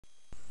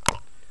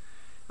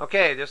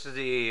Okay, this is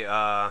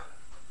Jet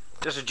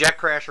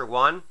Crasher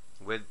 1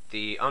 with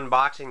the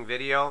unboxing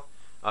video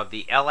of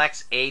the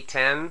L.X.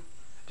 A-10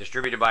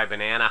 distributed by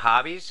Banana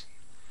Hobbies.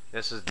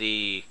 This is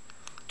the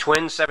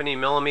twin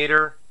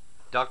 70mm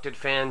ducted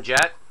fan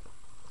jet.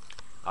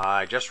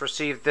 I just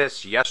received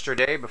this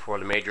yesterday before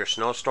the major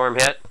snowstorm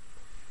hit.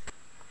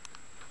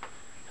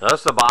 So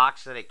that's the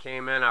box that it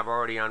came in. I've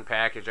already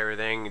unpackaged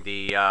everything.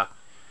 The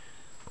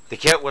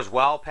kit was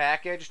well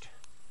packaged.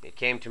 It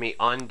came to me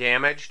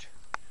undamaged.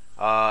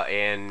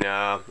 And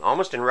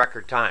almost in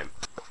record time.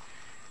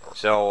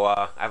 So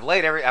I've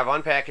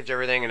unpackaged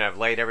everything and I've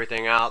laid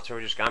everything out. So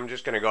I'm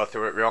just going to go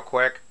through it real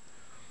quick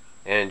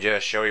and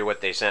just show you what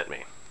they sent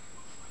me.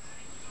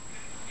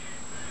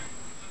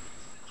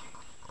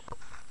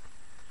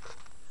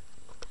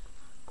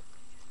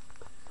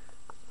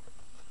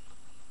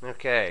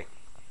 Okay,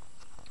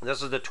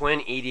 this is the twin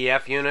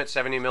EDF unit,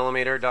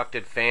 70mm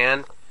ducted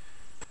fan.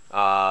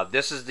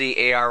 This is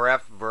the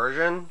ARF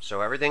version,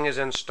 so everything is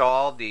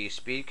installed. The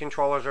speed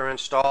controllers are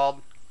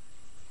installed.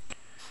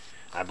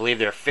 I believe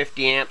they're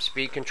 50 amp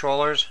speed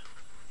controllers.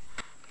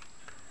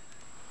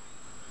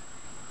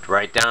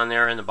 Right down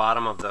there in the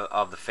bottom of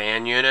the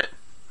fan unit.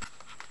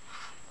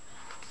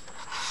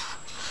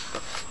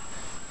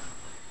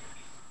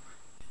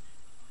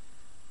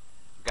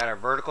 Got our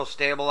vertical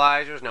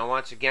stabilizers. Now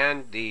once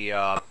again,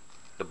 the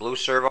blue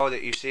servo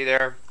that you see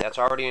there, that's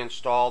already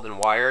installed and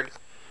wired.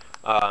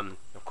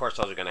 Of course,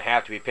 those are going to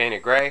have to be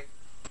painted gray.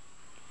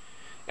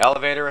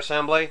 Elevator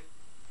assembly.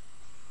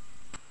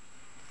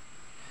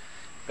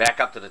 Back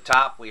up to the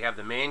top, we have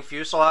the main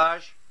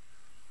fuselage.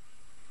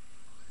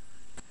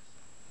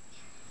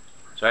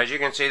 So as you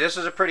can see, this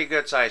is a pretty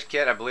good sized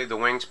kit. I believe the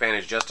wingspan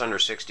is just under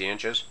 60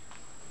 inches.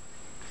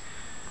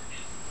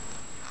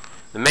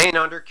 The main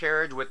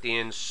undercarriage with the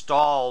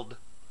installed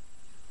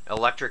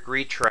electric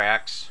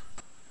retracts.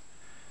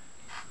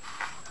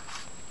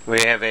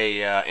 We have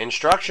a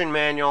instruction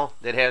manual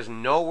that has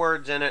no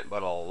words in it,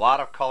 but a lot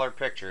of color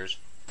pictures.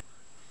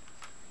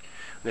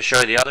 I'm going to show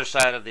you the other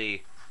side of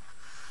the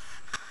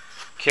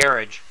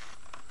carriage.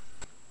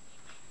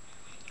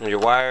 And your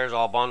wires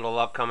all bundled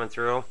up coming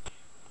through,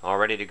 all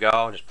ready to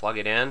go. Just plug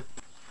it in.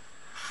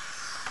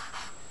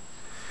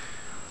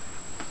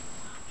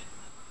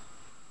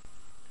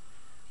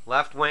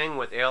 Left wing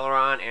with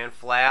aileron and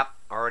flap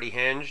already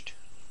hinged.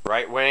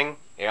 Right wing,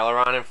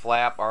 aileron and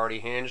flap already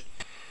hinged.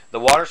 The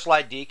water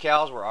slide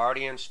decals were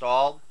already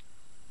installed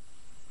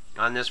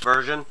on this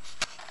version.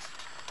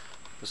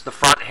 This is the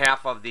front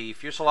half of the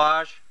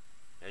fuselage.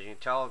 As you can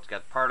tell, it's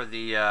got part of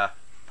the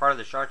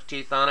shark's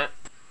teeth on it.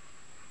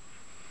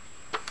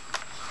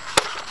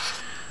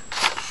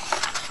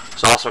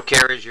 This also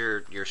carries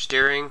your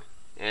steering,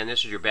 and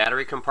this is your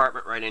battery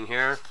compartment right in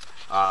here.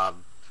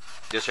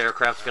 This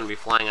aircraft is going to be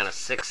flying on a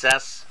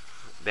 6S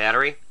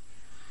battery,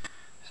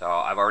 so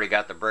I've already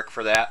got the brick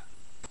for that.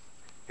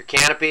 Your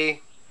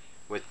canopy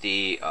with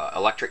the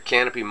electric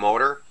canopy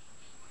motor.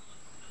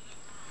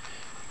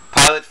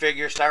 Pilot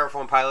figure,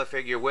 styrofoam pilot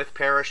figure with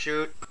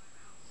parachute.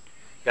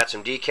 Got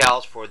some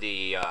decals for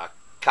the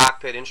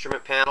cockpit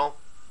instrument panel.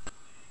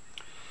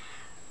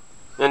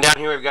 Then down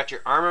here we've got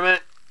your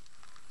armament.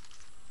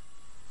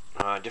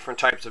 Different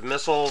types of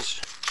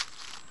missiles.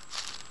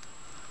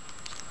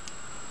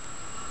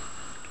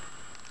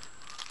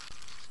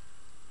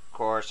 Of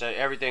course,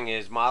 everything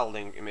is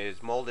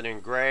molded in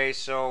gray,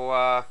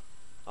 so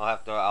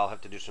I'll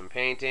have to do some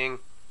painting.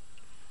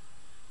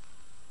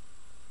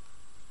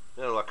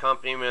 Little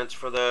accompaniments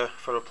for the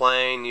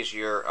plane. These are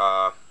your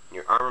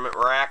armament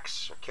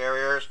racks or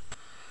carriers.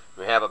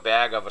 We have a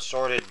bag of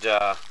assorted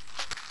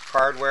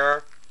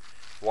hardware,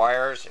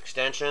 wires,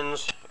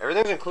 extensions.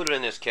 Everything's included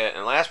in this kit.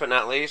 And last but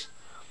not least,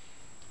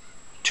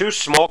 2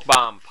 smoke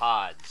bomb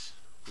pods.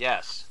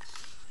 Yes,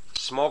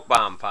 smoke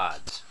bomb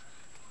pods.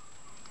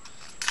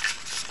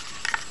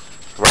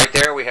 Right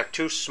there, we have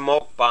 2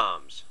 smoke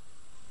bombs.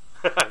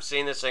 I've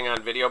seen this thing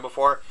on video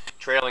before,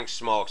 trailing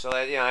smoke. So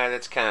that,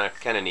 that's kind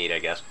of neat, I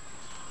guess.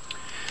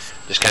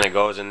 Just kind of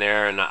goes in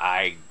there, and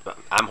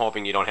I'm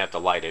hoping you don't have to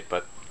light it,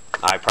 but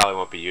I probably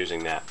won't be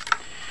using that.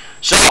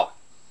 So,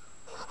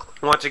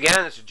 once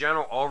again, it's a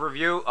general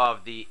overview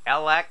of the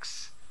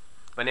L.X.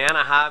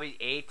 Banana Hobby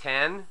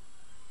A-10.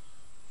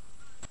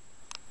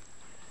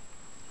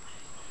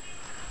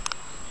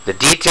 The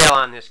detail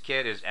on this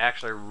kit is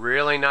actually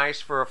really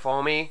nice for a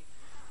foamy.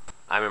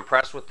 I'm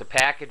impressed with the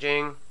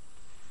packaging.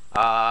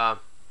 The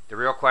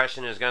real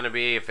question is going to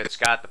be if it's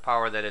got the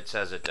power that it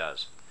says it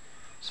does.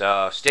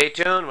 So stay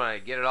tuned. When I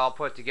get it all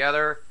put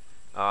together,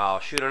 I'll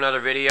shoot another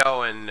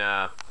video and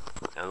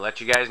let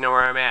you guys know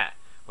where I'm at.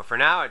 But for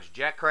now, it's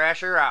Jet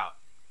Crasher out.